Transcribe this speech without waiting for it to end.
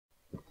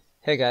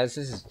Hey guys,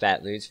 this is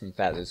Lewts from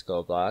Lewts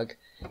blog,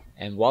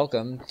 and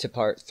welcome to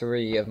part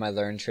 3 of my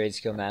Learn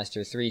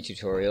TradeSkillMaster 3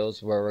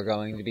 tutorials, where we're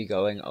going to be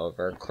going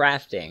over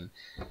crafting.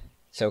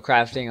 So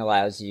crafting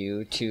allows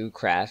you to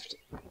craft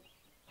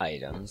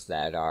items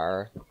that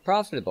are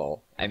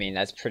profitable. I mean,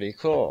 that's pretty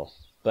cool.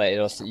 But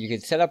you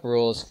could set up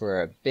rules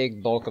for a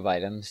big bulk of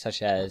items,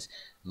 such as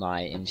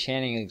my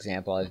enchanting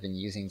example I've been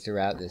using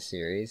throughout this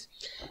series,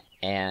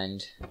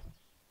 and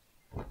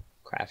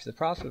craft the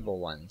profitable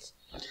ones.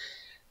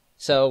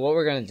 So what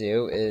we're going to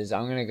do is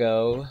I'm going to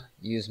go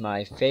use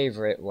my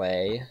favorite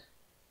way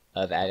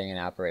of adding an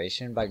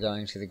operation by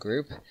going to the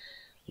group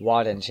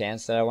Phat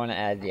enchants that I want to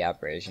add the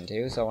operation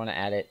to. So I want to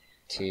add it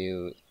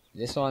to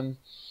this one.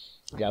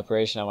 The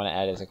operation I want to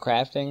add is a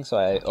crafting, so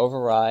I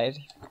override.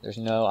 There's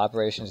no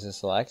operations to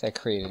select. I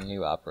create a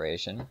new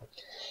operation.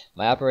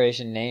 My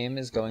operation name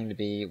is going to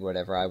be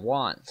whatever I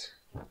want.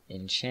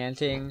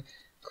 Enchanting,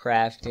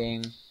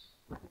 crafting,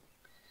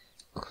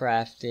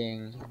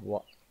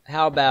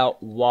 how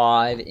about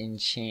Phat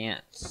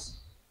enchants?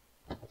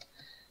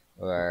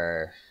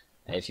 Or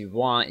if you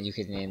want, you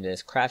could name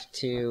this craft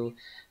 2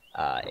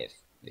 if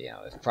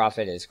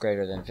profit is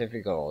greater than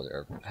 50 gold,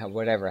 or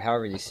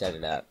however you set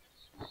it up.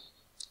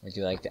 Would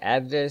you like to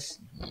add this?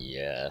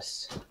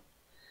 Yes.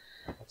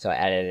 So I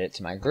added it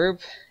to my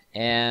group,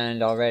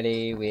 and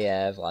already we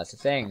have lots of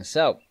things.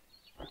 So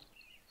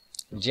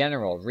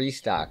general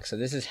restock. So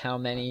this is how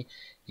many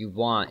you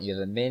want. You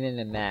have a min and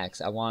a max.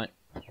 I want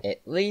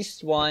at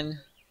least 1.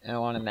 And I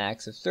want a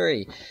max of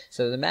 3.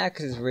 So the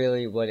max is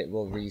really what it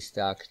will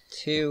restock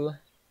to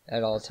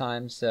at all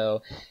times.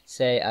 So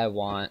say I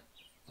want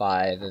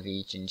 5 of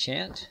each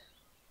enchant.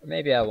 Or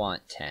maybe I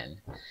want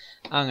 10.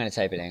 I'm going to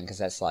type it in because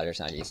that slider's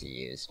not easy to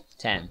use.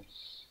 10.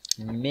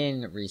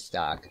 Min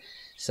restock.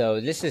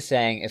 So this is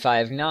saying if I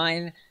have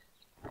 9,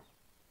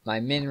 my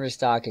min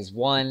restock is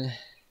 1.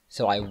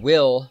 So I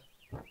will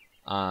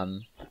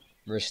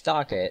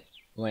restock it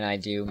when I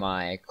do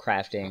my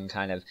crafting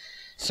kind of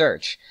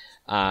search.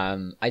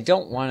 I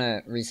don't want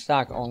to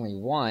restock only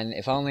 1.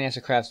 If I only have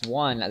to craft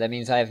 1, that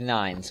means I have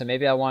 9. So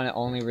maybe I want to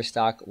only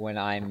restock when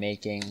I'm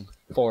making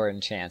 4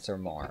 enchants or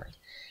more.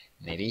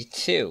 Maybe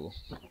 2.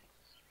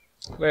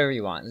 Whatever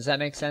you want. Does that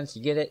make sense?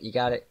 You get it? You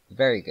got it?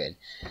 Very good.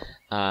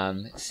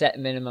 Set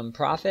minimum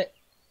profit.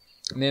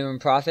 Minimum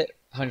profit,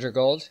 100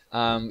 gold.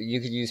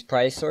 You could use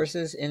price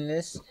sources in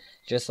this,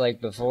 just like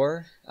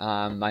before.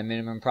 My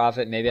minimum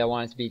profit, maybe I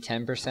want it to be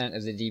 10%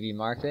 of the DB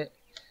market.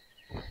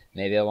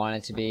 Maybe I want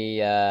it to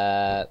be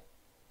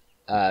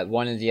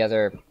one of the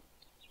other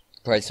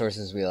price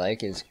sources we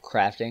like is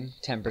crafting,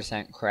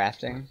 10%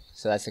 crafting.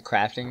 So that's the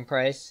crafting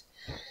price.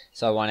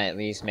 So I want to at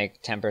least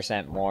make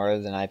 10% more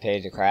than I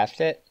paid to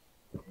craft it.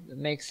 It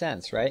makes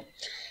sense, right?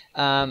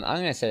 I'm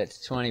going to set it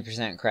to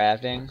 20%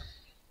 crafting.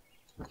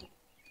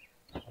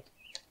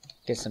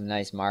 Get some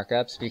nice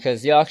markups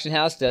because the auction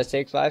house does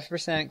take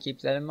 5%.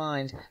 Keep that in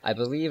mind. I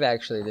believe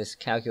actually this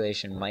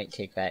calculation might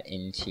take that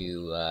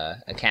into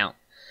account.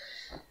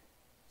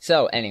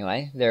 So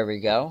anyway, there we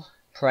go.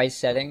 Price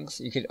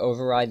settings. You could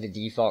override the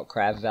default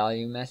craft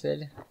value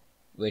method,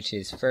 which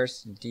is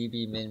first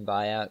DB min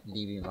buyout,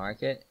 DB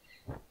market.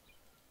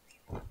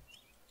 I'm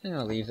going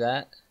to leave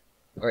that.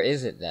 Or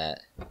is it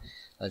that?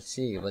 Let's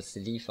see. What's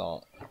the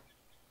default?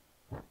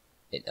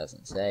 It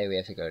doesn't say. We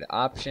have to go to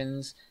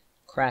options,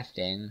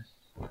 crafting,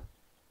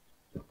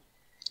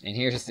 and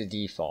here's the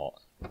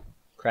default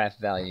craft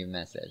value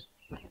method.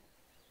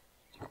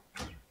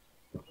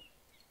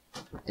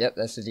 Yep,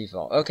 that's the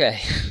default. Okay,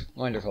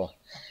 wonderful.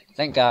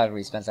 Thank God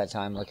we spent that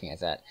time looking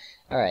at that.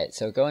 Alright,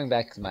 so going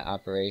back to my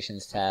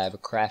operations tab,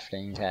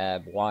 crafting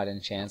tab, Phat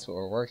enchants, what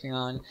we're working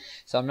on.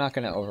 So I'm not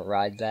going to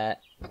override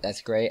that.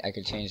 That's great. I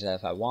could change that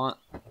if I want.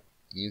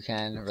 You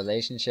can.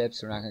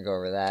 Relationships, we're not going to go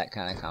over that.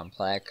 Kind of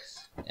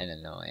complex and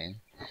annoying.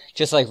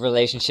 Just like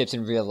relationships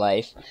in real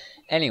life.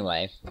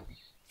 Anyway,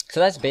 so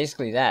that's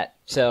basically that.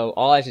 So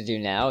all I have to do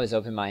now is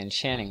open my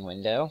enchanting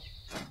window.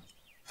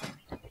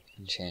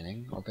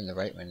 Enchanting, open the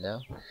right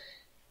window,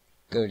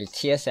 go to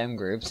TSM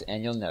groups,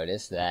 and you'll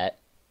notice that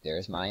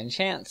there's my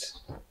enchants.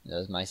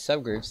 Those are my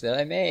subgroups that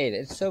I made.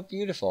 It's so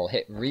beautiful.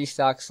 Hit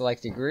restock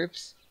selected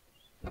groups,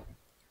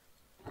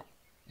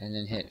 and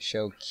then hit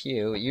show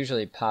queue. It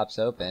usually pops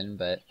open,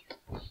 but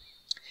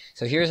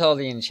so here's all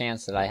the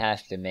enchants that I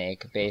have to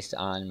make based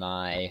on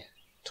my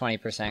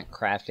 20%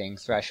 crafting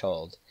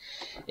threshold.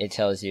 It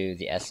tells you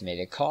the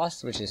estimated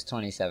cost, which is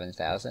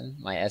 27,000,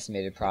 my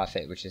estimated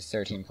profit, which is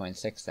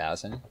 13.6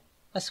 thousand.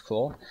 That's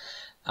cool.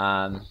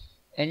 And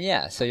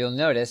yeah, so you'll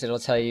notice it'll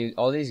tell you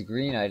all these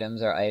green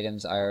items are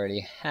items I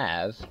already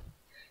have.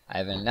 I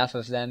have enough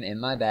of them in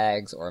my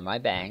bags or my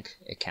bank.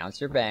 It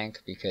counts your bank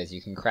because you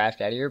can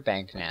craft out of your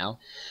bank now.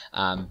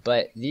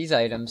 But these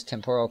items,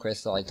 temporal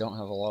crystal, I don't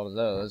have a lot of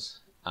those.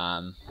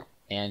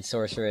 And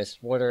sorceress,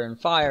 water, and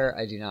fire,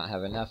 I do not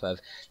have enough of.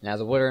 Now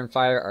the water and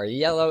fire are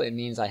yellow. It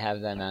means I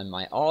have them on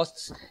my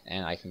alts,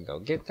 and I can go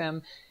get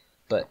them.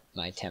 But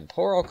my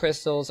temporal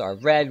crystals are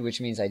red,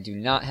 which means I do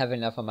not have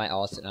enough on my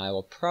alts, and I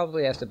will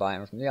probably have to buy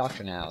them from the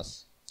auction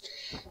house.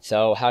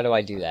 So how do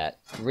I do that?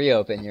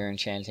 Reopen your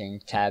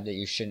enchanting tab that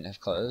you shouldn't have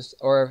closed,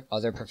 or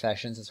other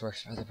professions. This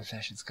works for other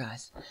professions,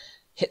 guys.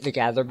 Hit the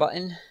gather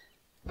button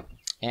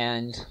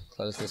and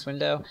close this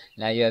window.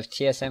 Now you have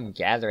TSM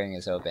gathering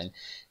is open.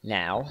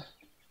 Now,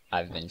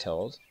 I've been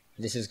told,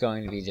 this is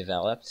going to be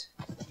developed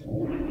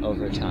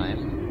over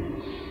time.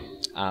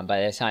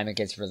 By the time it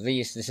gets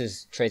released, this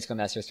is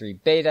TradeSkillMaster 3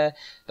 beta.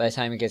 By the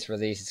time it gets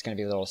released, it's going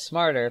to be a little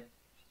smarter.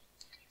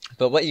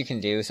 But what you can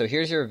do, so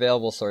here's your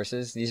available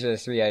sources. These are the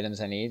 3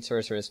 items I need: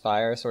 Sorcerer's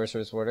Fire,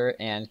 Sorcerer's Water,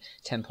 and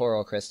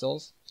Temporal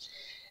Crystals.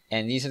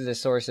 And these are the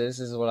sources.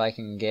 This is what I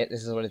can get.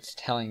 This is what it's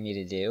telling me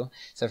to do.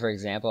 So for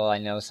example, I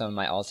know some of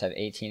my alts have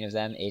 18 of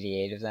them,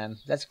 88 of them.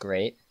 That's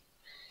great.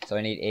 So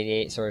I need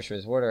 88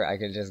 Sorcerer's Water. I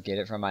could just get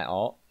it from my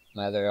alt.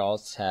 My other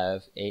alts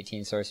have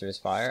 18 Sorcerer's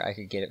Fire. I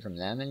could get it from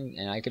them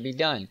and I could be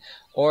done.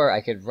 Or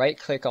I could right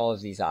click all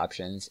of these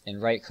options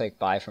and right click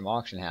buy from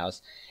auction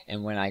house.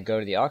 And when I go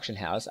to the auction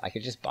house, I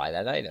could just buy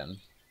that item.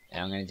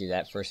 And I'm going to do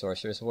that for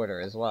Sorcerer's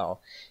Water as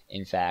well.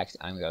 In fact,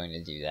 I'm going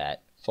to do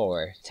that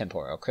for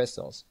Temporal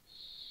Crystals.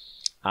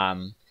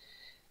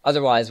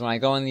 Otherwise, when I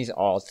go on these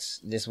alts,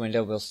 this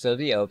window will still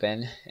be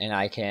open, and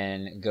I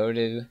can go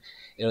to,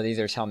 it'll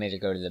either tell me to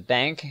go to the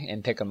bank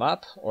and pick them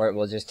up, or it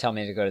will just tell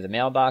me to go to the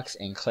mailbox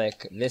and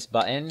click this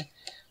button,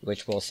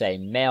 which will say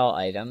mail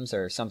items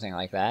or something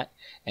like that,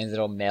 and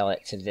it'll mail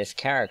it to this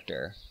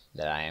character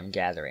that I am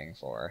gathering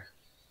for.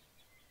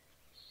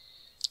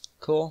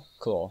 Cool,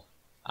 cool.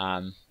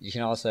 You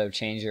can also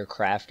change your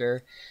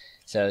crafter.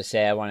 So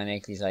say I want to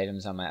make these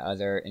items on my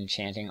other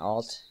enchanting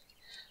alt,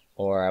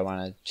 or I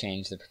want to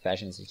change the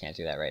professions. You can't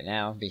do that right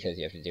now because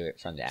you have to do it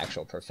from the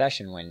actual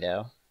profession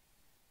window,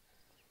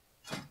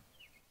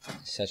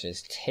 such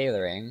as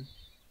tailoring.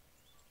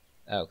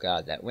 Oh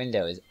god, that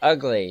window is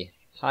ugly.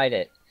 Hide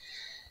it.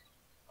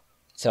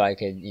 So I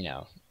could, you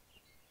know,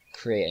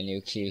 create a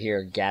new queue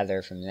here,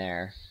 gather from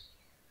there.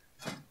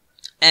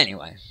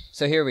 Anyway,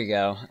 so here we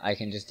go. I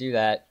can just do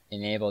that.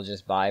 Enable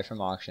just buy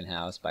from auction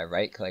house by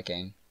right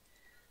clicking.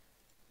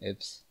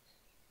 Oops.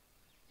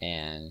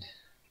 And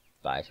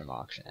buy from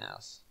auction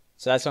house.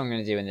 So that's what I'm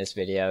going to do in this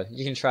video.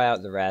 You can try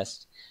out the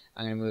rest.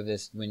 I'm going to move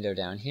this window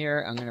down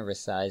here. I'm going to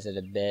resize it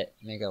a bit,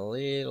 make it a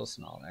little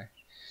smaller,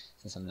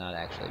 since I'm not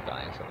actually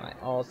buying from my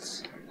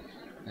alts.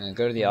 I'm going to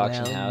go to the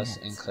auction house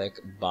and click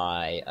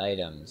buy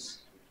items.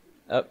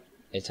 Oh,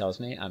 it tells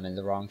me I'm in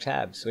the wrong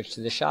tab. Switch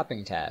to the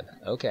shopping tab.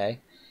 Okay.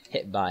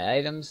 Hit buy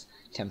items,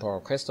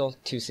 temporal crystal,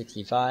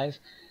 265,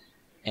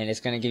 and it's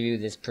going to give you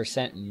this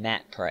 %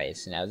 mat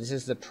price. Now this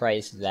is the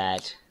price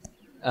that,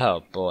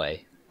 oh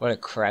boy, what a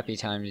crappy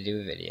time to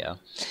do a video.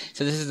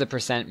 So this is the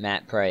 %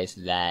 mat price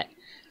that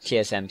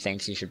TSM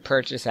thinks you should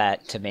purchase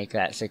at to make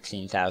that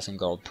 16,000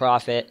 gold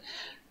profit.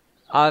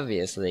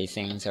 Obviously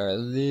things are a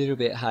little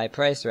bit high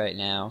priced right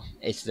now.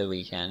 It's the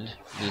weekend.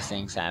 These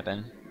things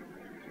happen.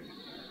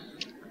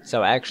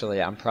 So actually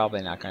I'm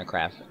probably not going to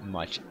craft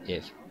much,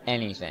 if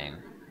anything.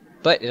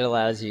 But it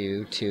allows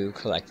you to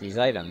collect these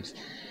items.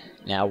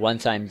 Now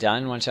once I'm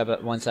done, once I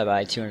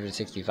buy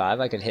 265,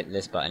 I could hit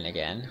this button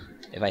again.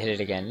 If I hit it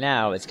again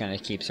now, it's going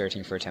to keep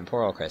searching for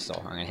temporal crystal.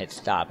 I'm going to hit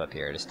stop up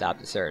here to stop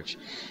the search.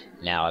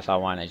 Now if I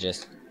want to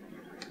just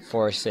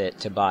force it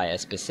to buy a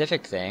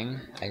specific thing,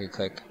 I could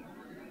click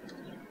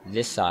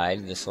this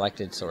side, the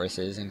selected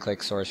sources, and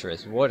click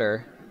Sorcerer's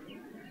Water,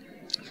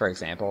 for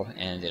example,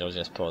 and it'll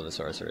just pull the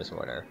Sorcerer's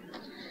Water.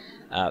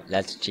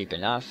 That's cheap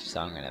enough,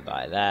 so I'm going to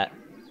buy that.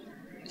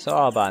 So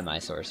I'll buy my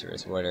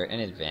Sorcerer's Water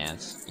in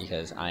advance,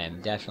 because I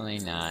am definitely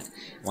not,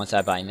 once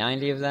I buy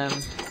 90 of them,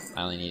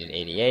 I only needed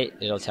 88,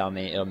 it'll tell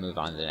me it'll move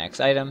on to the next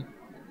item.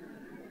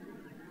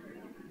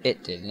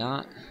 It did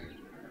not.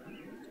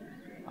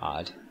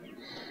 Odd.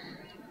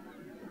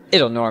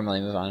 It'll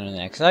normally move on to the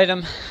next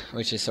item,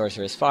 which is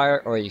Sorcerer's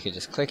Fire, or you could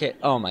just click it.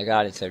 Oh my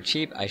god, it's so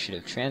cheap, I should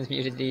have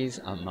transmuted these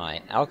on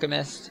my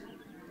Alchemist.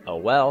 Oh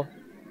well.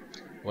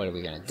 What are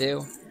we gonna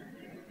do?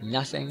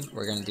 Nothing.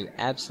 We're gonna do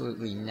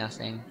absolutely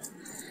nothing.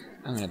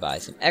 I'm gonna buy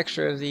some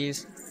extra of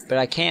these, but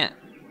I can't.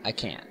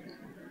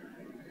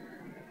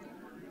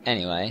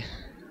 Anyway,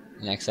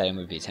 next item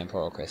would be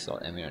Temporal Crystal,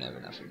 and we don't have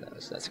enough of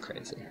those. That's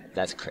crazy.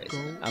 That's crazy.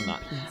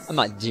 I'm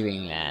not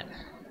doing that.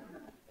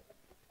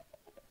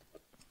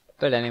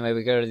 But anyway,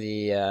 we go to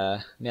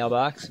the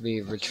mailbox.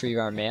 We retrieve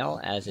our mail,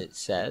 as it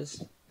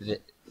says.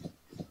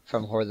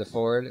 From Hoard the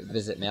Ford,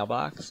 visit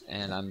mailbox,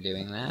 and I'm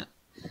doing that.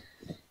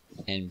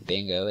 And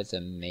bingo, it's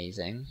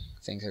amazing.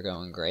 Things are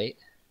going great.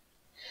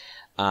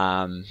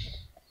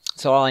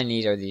 So all I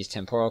need are these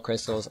temporal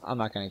crystals. I'm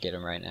not going to get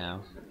them right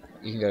now.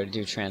 You can go to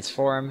do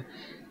transform,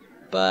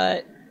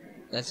 but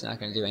that's not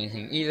going to do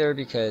anything either,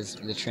 because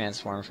the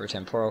transform for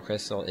temporal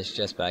crystal is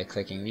just by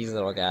clicking these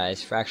little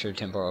guys, fractured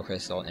temporal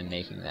crystal, and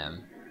making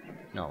them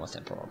normal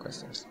temporal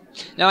crystals.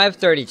 Now I have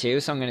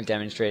 32, so I'm going to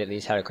demonstrate at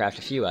least how to craft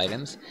a few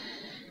items.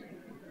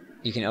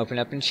 You can open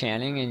up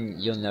Enchanting, and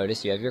you'll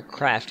notice you have your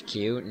craft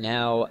queue.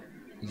 Now,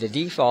 the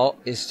default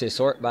is to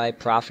sort by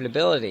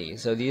profitability.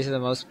 So these are the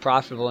most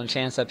profitable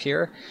enchants up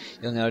here.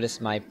 You'll notice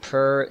my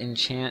per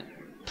enchant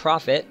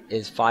profit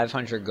is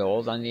 500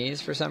 gold on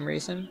these for some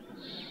reason.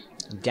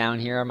 Down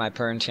here, my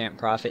per enchant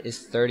profit is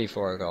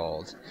 34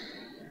 gold.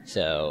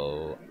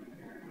 So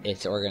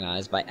it's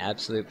organized by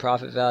absolute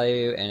profit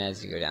value, and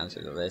as you go down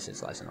through the list,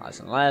 it's less and less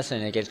and less,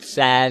 and it gets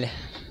sad.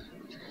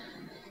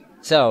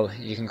 So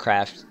you can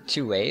craft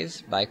two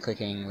ways: by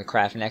clicking the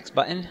craft next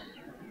button,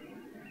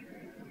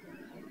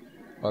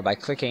 or by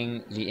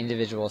clicking the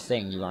individual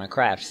thing you want to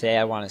craft. Say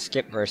I want to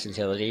skip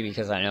versatility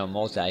because I know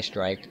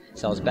multi-strike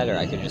sells better.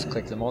 I could just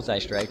click the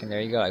multi-strike, and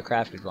there you go, I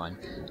crafted one.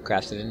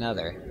 Crafted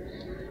another.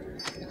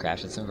 I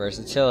crafted some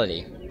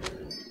versatility.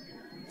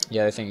 The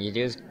other thing you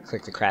do is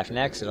click the craft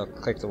next. It'll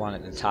click the one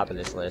at the top of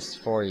this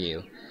list for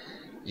you.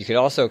 You could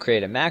also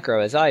create a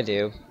macro, as I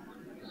do,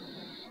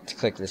 to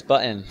click this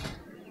button.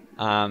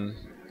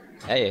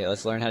 Hey,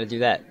 let's learn how to do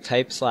that.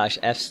 Type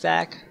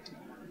 /fstack.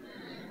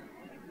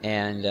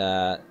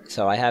 And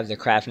so I have the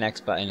craft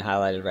next button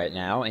highlighted right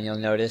now, and you'll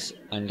notice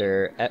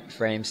under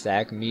frame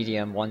stack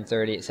medium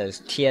 130 it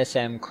says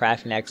TSM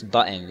craft next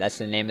button. That's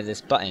the name of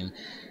this button.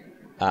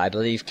 I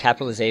believe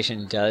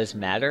capitalization does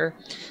matter.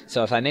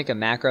 So if I make a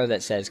macro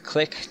that says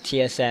click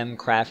TSM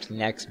craft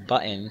next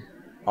button,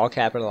 all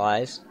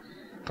capitalized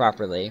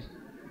properly,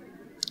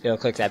 it'll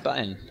click that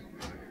button.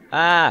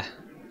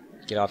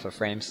 Get off of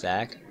frame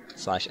stack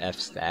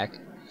 /fstack.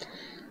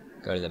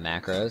 Go to the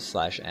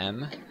macros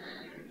 /m.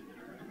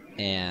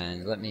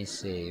 And let me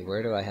see,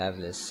 where do I have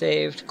this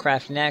saved?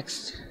 Craft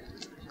next,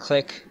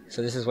 click,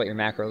 so this is what your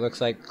macro looks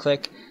like,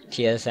 click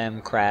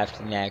TSM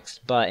craft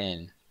next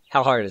button.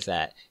 How hard is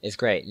that? It's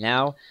great.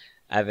 Now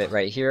I have it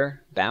right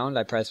here, bound.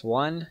 I press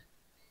 1.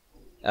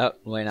 Oh,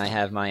 when I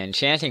have my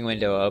enchanting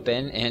window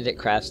open, and it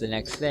crafts the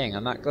next thing.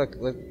 I'm not,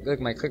 look,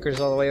 my clicker's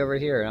all the way over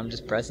here, and I'm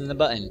just pressing the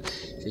button.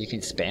 So you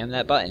can spam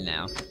that button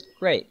now.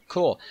 Great,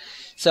 cool.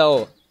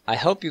 So I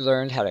hope you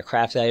learned how to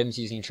craft items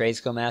using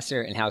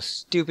TradeSkillMaster and how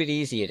stupid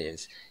easy it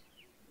is.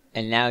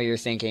 And now you're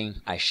thinking,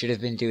 I should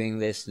have been doing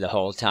this the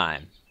whole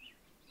time.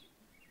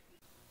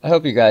 I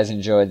hope you guys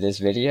enjoyed this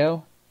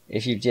video.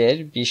 If you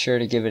did, be sure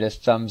to give it a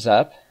thumbs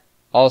up.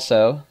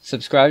 Also,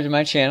 subscribe to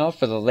my channel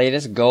for the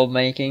latest gold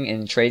making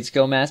and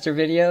TradeSkillMaster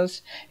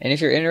videos. And if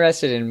you're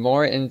interested in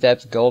more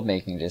in-depth gold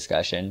making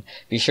discussion,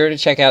 be sure to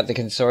check out the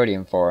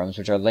consortium forums,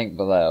 which are linked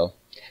below.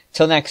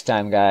 Till next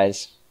time,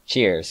 guys.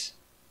 Cheers.